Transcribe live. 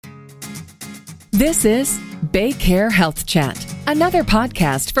This is BayCare Health Chat, another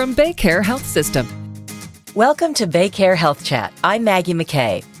podcast from BayCare Health System. Welcome to BayCare Health Chat. I'm Maggie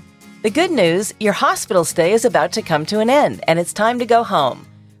McKay. The good news, your hospital stay is about to come to an end, and it's time to go home.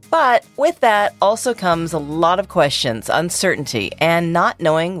 But with that also comes a lot of questions, uncertainty, and not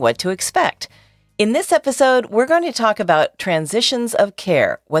knowing what to expect. In this episode, we're going to talk about transitions of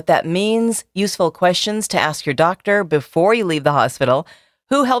care, what that means, useful questions to ask your doctor before you leave the hospital,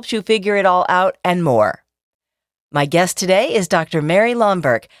 who helps you figure it all out, and more. My guest today is Dr. Mary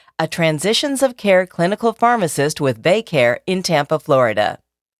Lomberg, a transitions of care clinical pharmacist with BayCare in Tampa, Florida.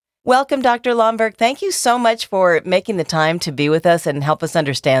 Welcome, Dr. Lomberg. Thank you so much for making the time to be with us and help us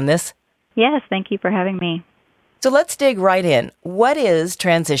understand this. Yes, thank you for having me. So let's dig right in. What is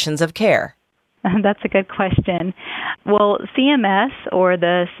transitions of care? That's a good question. Well, CMS, or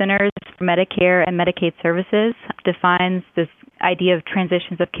the Centers for Medicare and Medicaid Services, defines this idea of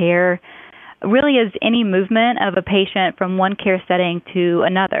transitions of care really as any movement of a patient from one care setting to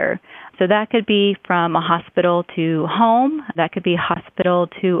another. So that could be from a hospital to home. That could be hospital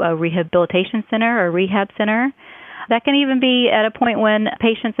to a rehabilitation center or rehab center. That can even be at a point when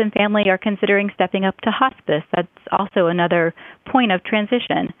patients and family are considering stepping up to hospice. That's also another point of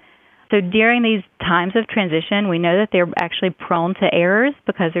transition. So during these times of transition, we know that they're actually prone to errors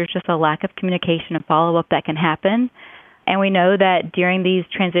because there's just a lack of communication and follow-up that can happen. And we know that during these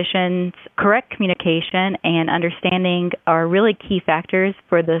transitions, correct communication and understanding are really key factors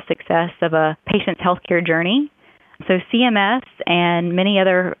for the success of a patient's healthcare journey. So CMS and many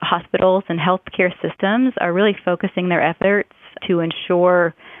other hospitals and healthcare systems are really focusing their efforts to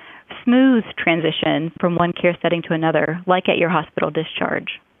ensure smooth transition from one care setting to another, like at your hospital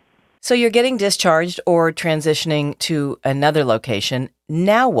discharge. So you're getting discharged or transitioning to another location.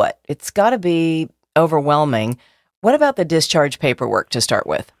 Now what? It's got to be overwhelming. What about the discharge paperwork to start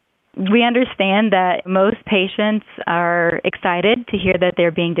with? We understand that most patients are excited to hear that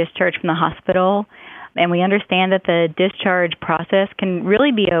they're being discharged from the hospital, and we understand that the discharge process can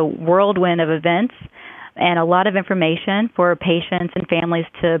really be a whirlwind of events and a lot of information for patients and families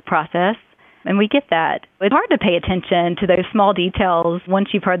to process. And we get that. It's hard to pay attention to those small details once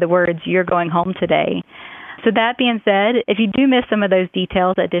you've heard the words, "You're going home today." So that being said, if you do miss some of those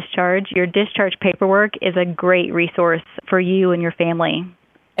details at discharge, your discharge paperwork is a great resource for you and your family.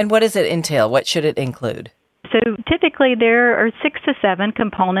 And what does it entail? What should it include? So typically there are 6 to 7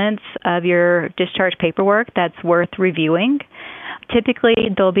 components of your discharge paperwork that's worth reviewing. Typically,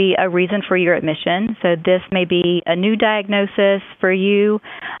 there'll be a reason for your admission. So this may be a new diagnosis for you,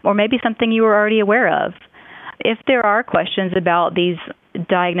 or maybe something you were already aware of. If there are questions about these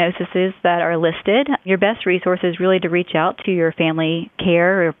diagnoses that are listed, your best resource is really to reach out to your family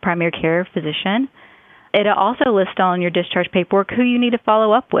care or primary care physician. It'll also list on your discharge paperwork who you need to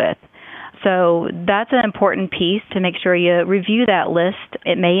follow up with. So that's an important piece to make sure you review that list.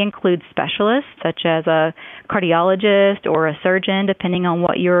 It may include specialists such as a cardiologist or a surgeon, depending on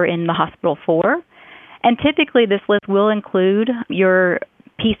what you're in the hospital for. And typically this list will include your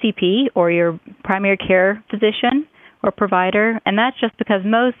PCP or your primary care physician or provider. And that's just because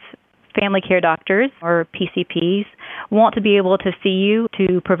most family care doctors or PCPs want to be able to see you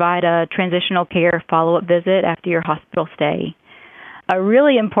to provide a transitional care follow-up visit after your hospital stay. A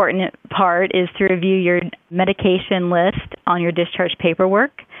really important part is to review your medication list on your discharge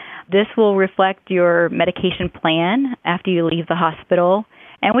paperwork. This will reflect your medication plan after you leave the hospital.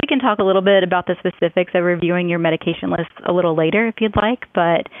 And we can talk a little bit about the specifics of reviewing your medication list a little later if you'd like,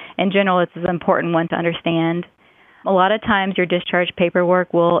 but in general, it's an important one to understand. A lot of times your discharge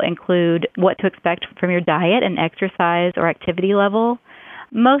paperwork will include what to expect from your diet and exercise or activity level.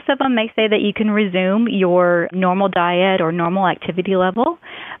 Most of them may say that you can resume your normal diet or normal activity level,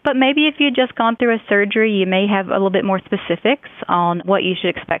 but maybe if you've just gone through a surgery, you may have a little bit more specifics on what you should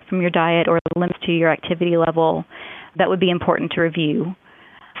expect from your diet or limits to your activity level that would be important to review.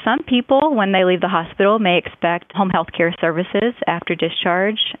 Some people, when they leave the hospital, may expect home health care services after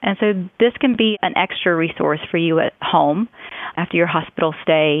discharge, and so this can be an extra resource for you at home after your hospital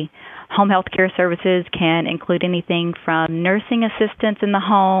stay. Home health care services can include anything from nursing assistance in the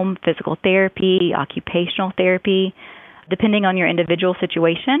home, physical therapy, occupational therapy, depending on your individual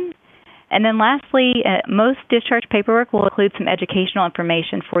situation. And then lastly, most discharge paperwork will include some educational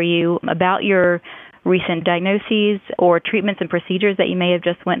information for you about your recent diagnoses or treatments and procedures that you may have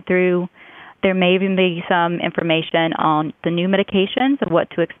just went through. There may even be some information on the new medications and what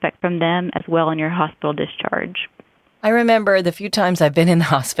to expect from them as well in your hospital discharge. I remember the few times I've been in the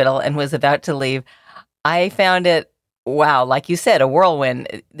hospital and was about to leave, I found it, wow, like you said, a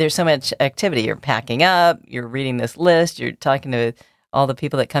whirlwind. There's so much activity. You're packing up, you're reading this list, you're talking to all the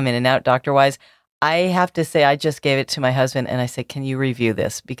people that come in and out doctor-wise. I have to say, I just gave it to my husband and I said, can you review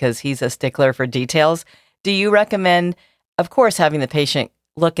this? Because he's a stickler for details. Do you recommend, of course, having the patient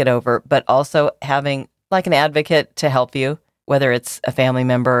look it over, but also having like an advocate to help you, whether it's a family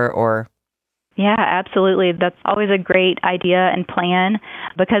member or... Yeah, absolutely. That's always a great idea and plan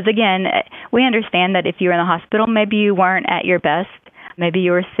because, again, we understand that if you're in the hospital, maybe you weren't at your best. Maybe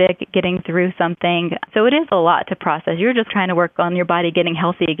you were sick, getting through something. So it is a lot to process. You're just trying to work on your body getting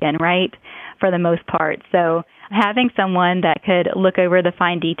healthy again, right, for the most part. So having someone that could look over the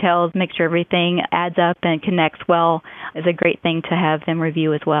fine details, make sure everything adds up and connects well is a great thing to have them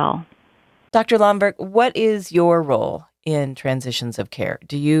review as well. Dr. Lomberg, what is your role in transitions of care?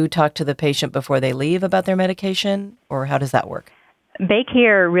 Do you talk to the patient before they leave about their medication, or how does that work?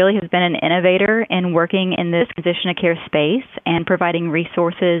 BayCare really has been an innovator in working in this transition of care space and providing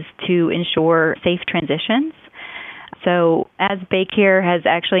resources to ensure safe transitions. So as BayCare has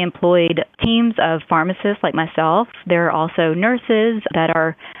actually employed teams of pharmacists like myself, there are also nurses that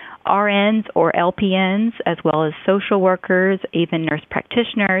are RNs or LPNs, as well as social workers, even nurse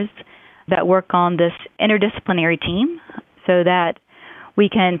practitioners that work on this interdisciplinary team so that we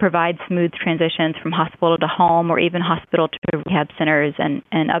can provide smooth transitions from hospital to home or even hospital to rehab centers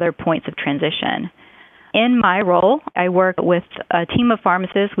and other points of transition. In my role, I work with a team of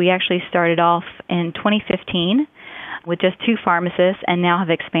pharmacists. We actually started off in 2015 with just 2 pharmacists and now have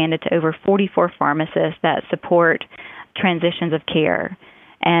expanded to over 44 pharmacists that support transitions of care.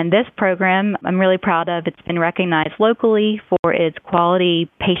 And this program, I'm really proud of. It's been recognized locally for its quality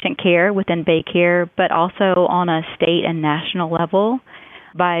patient care within BayCare, but also on a state and national level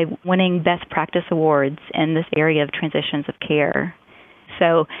by winning best practice awards in this area of transitions of care.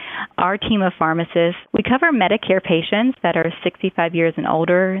 So our team of pharmacists, we cover Medicare patients that are 65 years and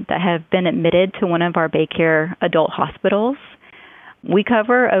older that have been admitted to one of our BayCare adult hospitals. We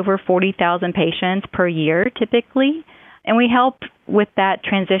cover over 40,000 patients per year typically, and we help with that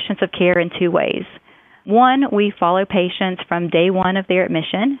transitions of care in 2 ways. One, we follow patients from day one of their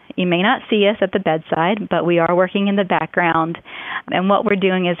admission. You may not see us at the bedside, but we are working in the background. And what we're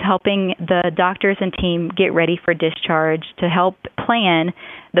doing is helping the doctors and team get ready for discharge to help plan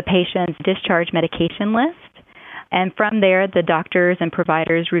the patient's discharge medication list. And from there, the doctors and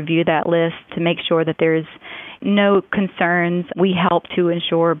providers review that list to make sure that there's no concerns. We help to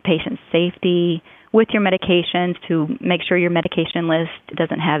ensure patient safety with your medications, to make sure your medication list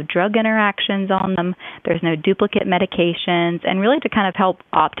doesn't have drug interactions on them, there's no duplicate medications, and really to kind of help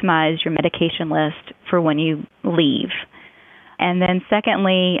optimize your medication list for when you leave. And then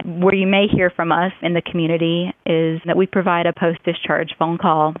secondly, where you may hear from us in the community is that we provide a post-discharge phone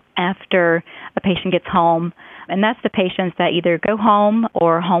call after a patient gets home, and that's the patients that either go home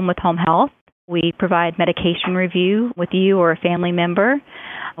or home with home health. We provide medication review with you or a family member.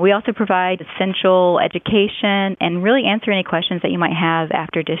 We also provide essential education and really answer any questions that you might have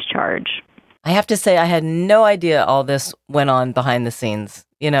after discharge. I have to say, I had no idea all this went on behind the scenes,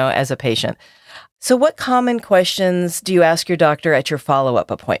 as a patient. So what common questions do you ask your doctor at your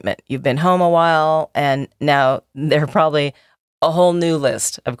follow-up appointment? You've been home a while, and now there are probably a whole new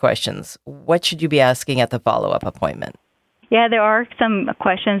list of questions. What should you be asking at the follow-up appointment? Yeah, there are some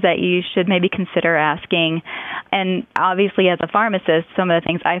questions that you should maybe consider asking. And obviously, as a pharmacist, some of the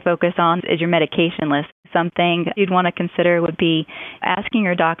things I focus on is your medication list. Something you'd want to consider would be asking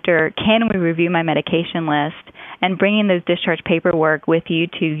your doctor, can we review my medication list? And bringing those discharge paperwork with you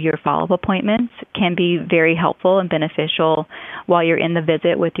to your follow-up appointments can be very helpful and beneficial while you're in the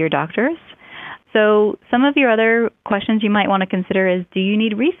visit with your doctors. So some of your other questions you might want to consider is, do you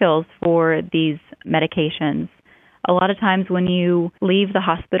need refills for these medications? A lot of times when you leave the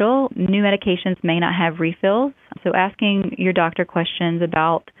hospital, new medications may not have refills. So asking your doctor questions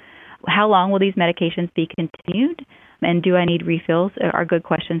about how long will these medications be continued and do I need refills are good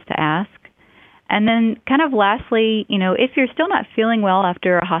questions to ask. And then kind of lastly, if you're still not feeling well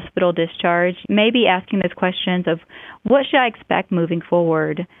after a hospital discharge, maybe asking those questions of what should I expect moving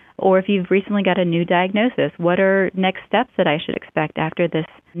forward? Or if you've recently got a new diagnosis, what are next steps that I should expect after this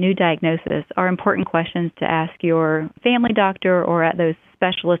new diagnosis are important questions to ask your family doctor or at those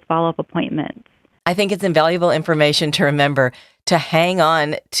specialist follow-up appointments. I think it's invaluable information to remember to hang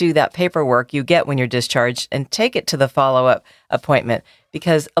on to that paperwork you get when you're discharged and take it to the follow-up appointment,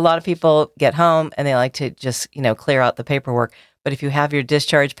 because a lot of people get home and they like to just, clear out the paperwork. But if you have your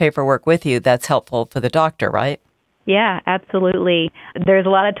discharge paperwork with you, that's helpful for the doctor, right? Yeah, absolutely. There's a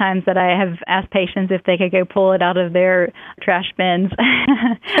lot of times that I have asked patients if they could go pull it out of their trash bins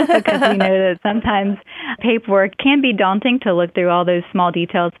because we know that sometimes paperwork can be daunting to look through all those small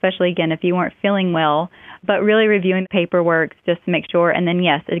details, especially, again, if you weren't feeling well. But really reviewing the paperwork just to make sure. And then,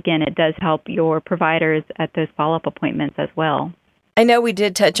 yes, again, it does help your providers at those follow-up appointments as well. I know we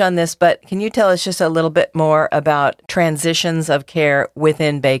did touch on this, but can you tell us just a little bit more about transitions of care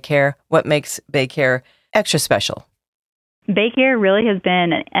within BayCare? What makes BayCare extra special? BayCare really has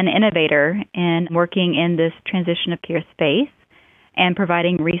been an innovator in working in this transition of care space and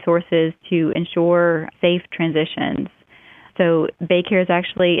providing resources to ensure safe transitions. So BayCare has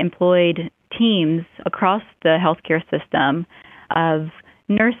actually employed teams across the healthcare system of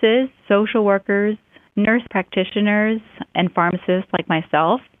nurses, social workers, nurse practitioners, and pharmacists like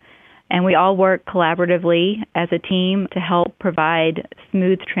myself. And we all work collaboratively as a team to help provide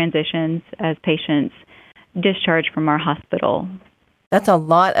smooth transitions as patients discharged from our hospital. That's a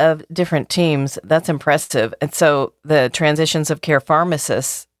lot of different teams. That's impressive. And so the transitions of care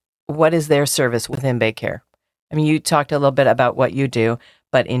pharmacists, what is their service within BayCare? I mean, you talked a little bit about what you do,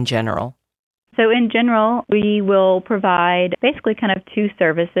 but in general. So in general, we will provide basically kind of two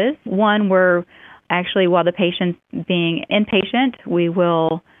services. One, we're actually, while the patient's being inpatient, we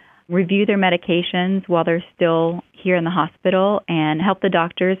will review their medications while they're still here in the hospital and help the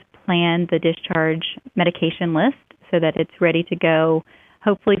doctors plan the discharge medication list so that it's ready to go,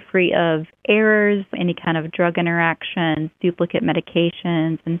 hopefully free of errors, any kind of drug interactions, duplicate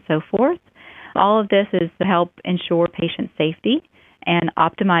medications, and so forth. All of this is to help ensure patient safety and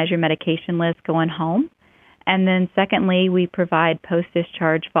optimize your medication list going home. And then secondly, we provide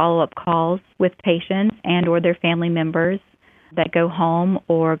post-discharge follow-up calls with patients and or their family members that go home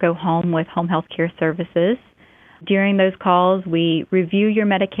or go home with home health care services. During those calls, we review your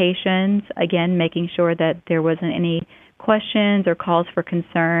medications, again, making sure that there wasn't any questions or calls for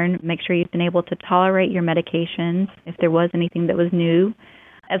concern. Make sure you've been able to tolerate your medications if there was anything that was new,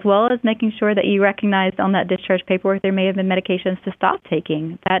 as well as making sure that you recognized on that discharge paperwork there may have been medications to stop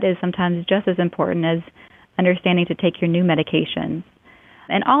taking. That is sometimes just as important as understanding to take your new medications.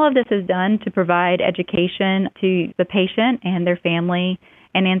 And all of this is done to provide education to the patient and their family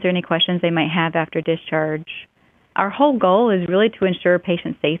and answer any questions they might have after discharge. Our whole goal is really to ensure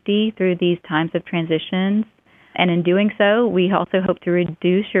patient safety through these times of transitions. And in doing so, we also hope to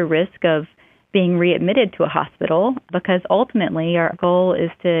reduce your risk of being readmitted to a hospital, because ultimately our goal is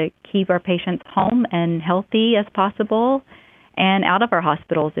to keep our patients home and healthy as possible and out of our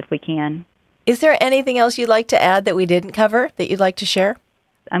hospitals if we can. Is there anything else you'd like to add that we didn't cover that you'd like to share?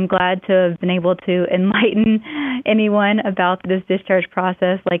 I'm glad to have been able to enlighten anyone about this discharge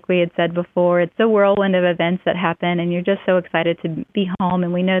process. Like we had said before, it's a whirlwind of events that happen, and you're just so excited to be home,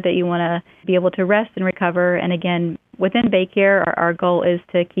 and we know that you want to be able to rest and recover. And again, within BayCare, our goal is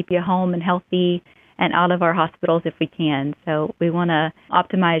to keep you home and healthy and out of our hospitals if we can. So we want to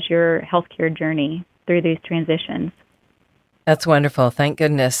optimize your healthcare journey through these transitions. That's wonderful. Thank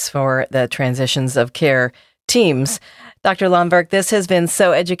goodness for the transitions of care teams. Dr. Lomberg, this has been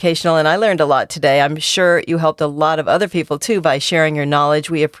so educational, and I learned a lot today. I'm sure you helped a lot of other people, too, by sharing your knowledge.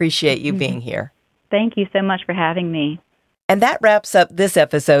 We appreciate you being here. Thank you so much for having me. And that wraps up this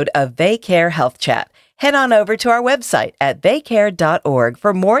episode of BayCare Health Chat. Head on over to our website at baycare.org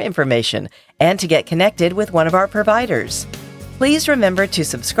for more information and to get connected with one of our providers. Please remember to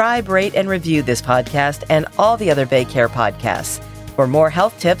subscribe, rate, and review this podcast and all the other BayCare podcasts. For more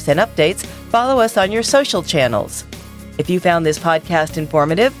health tips and updates, follow us on your social channels. If you found this podcast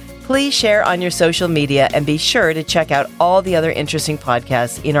informative, please share on your social media and be sure to check out all the other interesting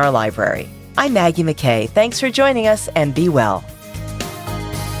podcasts in our library. I'm Maggie McKay. Thanks for joining us, and be well.